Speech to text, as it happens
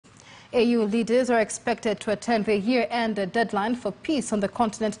AU leaders are expected to attend the year-end deadline for peace on the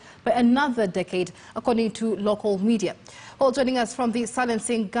continent by another decade, according to local media. Well, joining us from the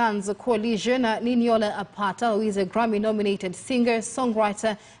Silencing Guns Coalition, Niniola Apata, who is a Grammy-nominated singer,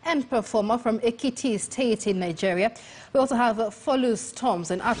 songwriter and performer from Ekiti State in Nigeria. We also have Folu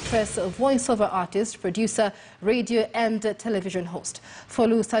Storms, an actress, voiceover artist, producer, radio and television host.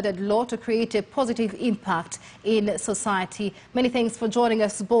 Folu studied law to create a positive impact in society. Many thanks for joining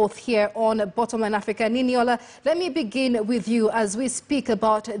us both here on Bottom Line Africa. Niniola, let me begin with you as we speak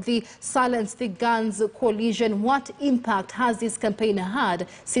about the Silence the Guns Coalition. What impact has this campaign had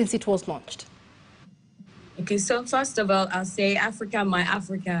since it was launched? Okay, so first of all, I'll say Africa, my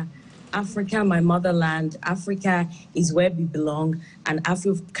Africa. Africa, my motherland. Africa is where we belong, and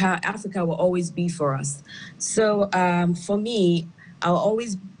Africa will always be for us. So for me, I'll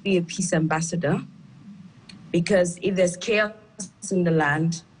always be a peace ambassador, because if there's chaos in the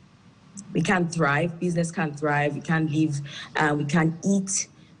land, we can't thrive, business can't thrive, we can't live, we can't eat,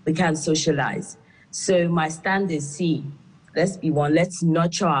 we can't socialize. So my stand is, see, let's be one, let's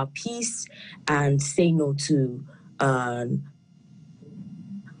nurture our peace and say no to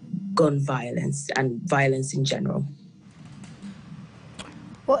gun violence and violence in general.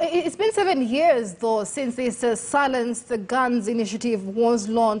 Well, it's been 7 years, though, since this Silence the Guns initiative was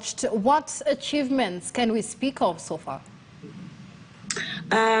launched. What achievements can we speak of so far?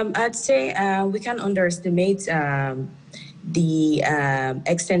 I'd say we can underestimate the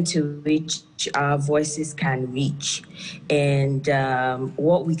extent to which our voices can reach. And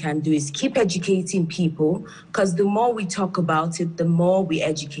what we can do is keep educating people, because the more we talk about it, the more we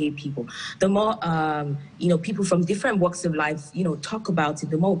educate people. The more, people from different walks of life, talk about it,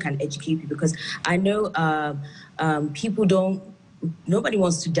 the more we can educate people. Because I know nobody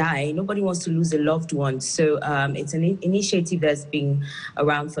wants to die. Nobody wants to lose a loved one. So it's an initiative that's been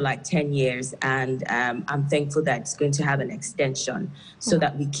around for like 10 years. And I'm thankful that it's going to have an extension so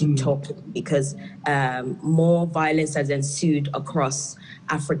that we keep talking, because more violence has ensued across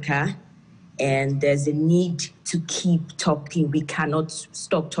Africa. And there's a need to keep talking. We cannot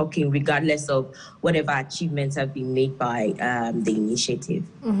stop talking regardless of whatever achievements have been made by the initiative.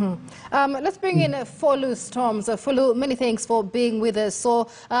 Let's bring in Folu Storms. Folu, many thanks for being with us. So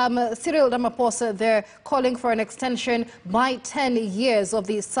Cyril Ramaphosa, they're calling for an extension by 10 years of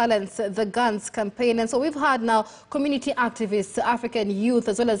the Silence the Guns campaign. And so we've had now community activists, African youth,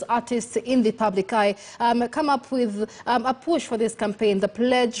 as well as artists in the public eye come up with a push for this campaign, the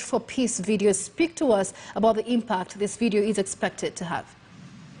Pledge for Peace video. Speak to us about the impact this video is expected to have.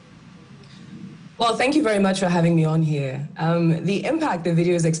 Well, thank you very much for having me on here. The impact the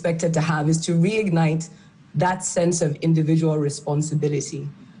video is expected to have is to reignite that sense of individual responsibility.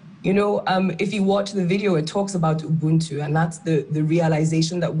 If you watch the video, it talks about Ubuntu, and that's the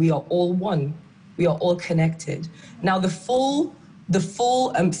realization that we are all one. We are all connected. Now, the full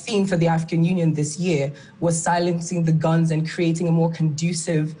theme for the African Union this year was silencing the guns and creating a more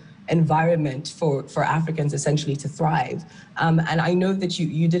conducive environment for Africans essentially to thrive. And I know that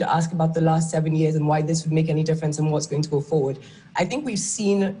you did ask about the last 7 years and why this would make any difference and what's going to go forward. I think we've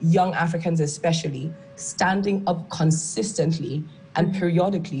seen young Africans especially standing up consistently and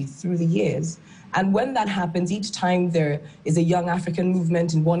periodically through the years. And when that happens, each time there is a young African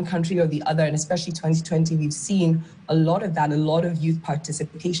movement in one country or the other, and especially 2020, we've seen a lot of that, a lot of youth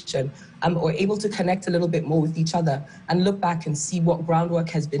participation, or able to connect a little bit more with each other and look back and see what groundwork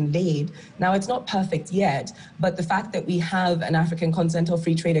has been laid. Now, it's not perfect yet, but the fact that we have an African Continental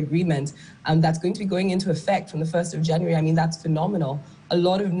Free Trade Agreement that's going to be going into effect from the 1st of January, I mean, that's phenomenal. A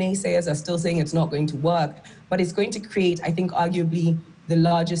lot of naysayers are still saying it's not going to work, but it's going to create, I think, arguably, the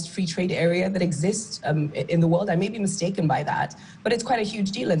largest free trade area that exists in the world. I may be mistaken by that, but it's quite a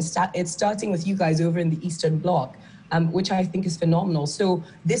huge deal. And it's starting with you guys over in the Eastern Bloc, which I think is phenomenal. So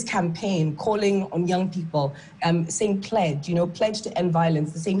this campaign calling on young people, saying pledge, pledge to end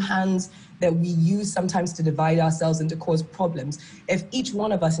violence, the same hands that we use sometimes to divide ourselves and to cause problems. If each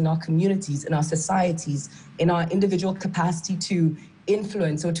one of us in our communities, in our societies, in our individual capacity to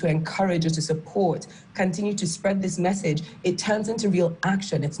influence or to encourage or to support, continue to spread this message, it turns into real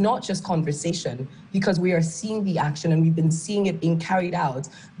action. It's not just conversation, because we are seeing the action and we've been seeing it being carried out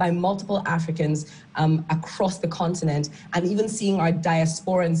by multiple Africans across the continent, and even seeing our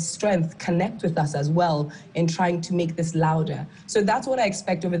diasporan strength connect with us as well in trying to make this louder. So that's what I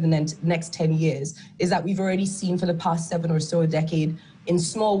expect over the next 10 years, is that we've already seen for the past 7 or so a decade, in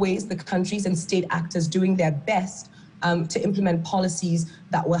small ways, the countries and state actors doing their best to implement policies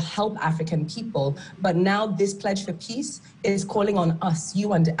that will help African people. But now this pledge for peace is calling on us,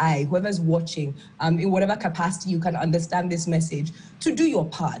 you and I, whoever's watching, in whatever capacity you can understand this message, to do your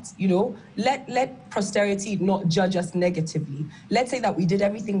part. You know, let posterity not judge us negatively. Let's say that we did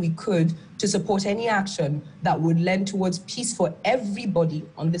everything we could to support any action that would lend towards peace for everybody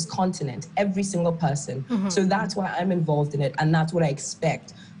on this continent, every single person. So that's why I'm involved in it, and that's what I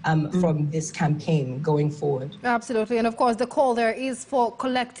expect from this campaign going forward. Absolutely. And of course, the call there is for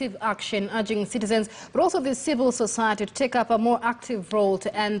collective action, urging citizens, but also the civil society to take up a more active role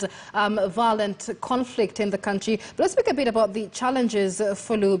to end violent conflict in the country. But let's speak a bit about the challenges,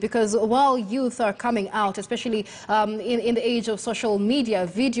 Folu, because while youth are coming out, especially in the age of social media,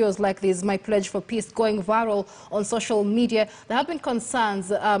 videos like this, My Pledge for Peace, going viral on social media, there have been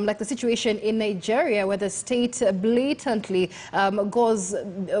concerns like the situation in Nigeria, where the state blatantly goes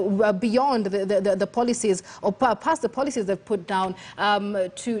beyond the policies, or past the policies they've put down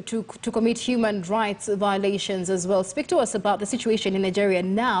to commit human rights violations as well. Speak to us about the situation in Nigeria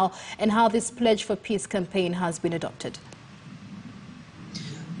now and how this Pledge for Peace campaign has been adopted.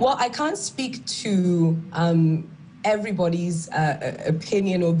 Well, I can't speak to everybody's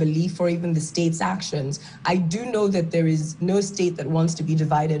opinion or belief, or even the state's actions. I do know that there is no state that wants to be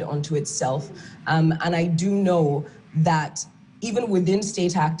divided onto itself. And I do know that even within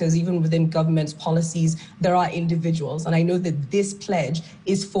state actors, even within government's policies, there are individuals. And I know that this pledge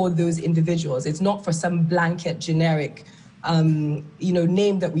is for those individuals. It's not for some blanket, generic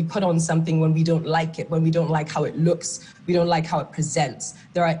name that we put on something when we don't like it, when we don't like how it looks, we don't like how it presents.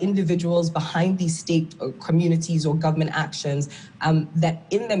 There are individuals behind these state or communities or government actions that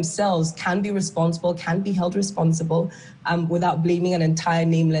in themselves can be responsible, can be held responsible without blaming an entire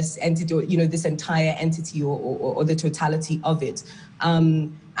nameless entity, or this entire entity or the totality of it.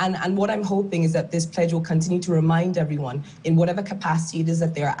 And what I'm hoping is that this pledge will continue to remind everyone, in whatever capacity it is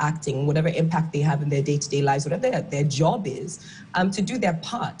that they are acting, whatever impact they have in their day-to-day lives, whatever their job is, to do their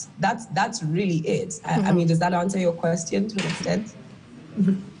part. That's really it. I mean, does that answer your question to an extent?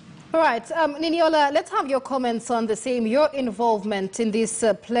 All right, Niniola, let's have your comments on the same, your involvement in this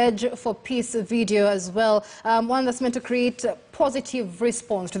Pledge for Peace video as well, one that's meant to create a positive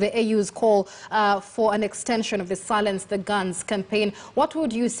response to the AU's call for an extension of the Silence the Guns campaign. What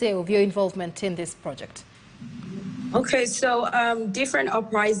would you say of your involvement in this project? Okay, so different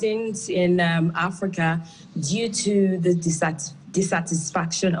uprisings in Africa due to the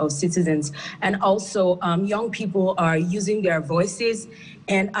dissatisfaction of citizens, and also young people are using their voices.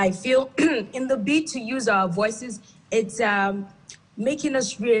 And I feel in the bid to use our voices, it's making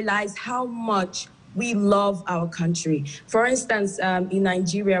us realize how much we love our country. For instance, in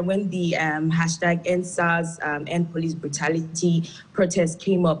Nigeria, when the hashtag #EndSARS, End Police Brutality protest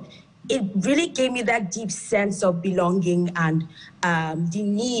came up, it really gave me that deep sense of belonging and the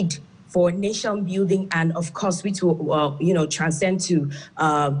need for nation building, and of course, which will, transcend to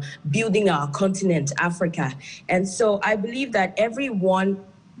building our continent, Africa. And so I believe that everyone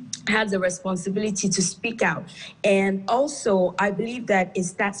has a responsibility to speak out. And also, I believe that it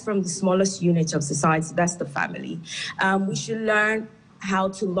starts from the smallest unit of society, that's the family. We should learn how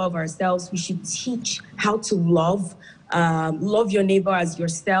to love ourselves. We should teach how to love. Love your neighbor as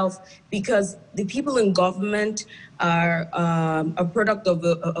yourself, because the people in government are a product of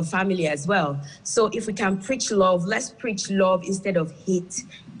a family as well. So if we can preach love, let's preach love instead of hate.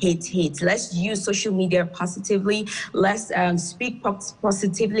 Let's use social media positively. Let's speak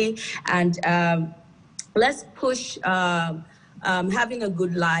positively, and let's push having a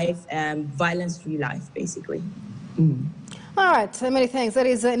good life and violence-free life, basically. All right, many thanks. That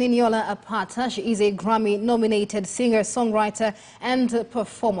is Niniola Apata. She is a Grammy-nominated singer, songwriter, and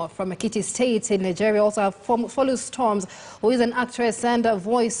performer from Ekiti State in Nigeria. Also have Folu Storms, who is an actress and a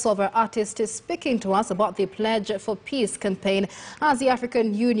voiceover artist, is speaking to us about the Pledge for Peace campaign, as the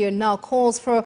African Union now calls for